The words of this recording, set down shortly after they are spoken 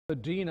The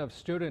dean of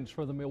students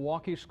for the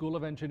Milwaukee School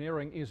of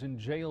Engineering is in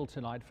jail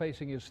tonight,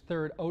 facing his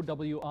third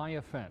OWI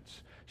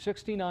offense.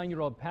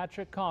 69-year-old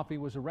Patrick Coffey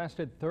was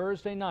arrested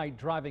Thursday night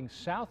driving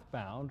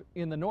southbound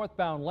in the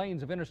northbound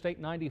lanes of Interstate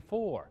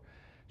 94.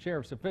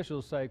 Sheriff's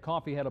officials say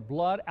Coffey had a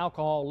blood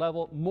alcohol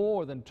level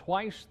more than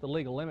twice the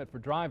legal limit for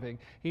driving.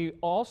 He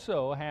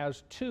also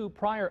has 2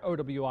 prior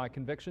OWI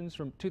convictions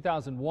from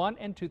 2001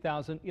 and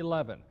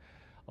 2011.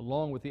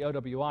 Along with the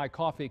OWI,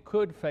 Coffey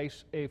could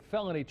face a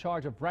felony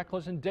charge of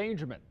reckless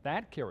endangerment.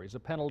 That carries a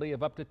penalty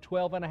of up to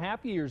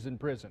 12.5 years in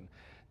prison.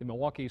 The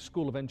Milwaukee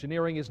School of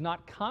Engineering is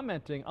not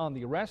commenting on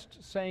the arrest,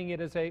 saying it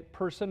is a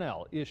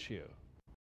personnel issue.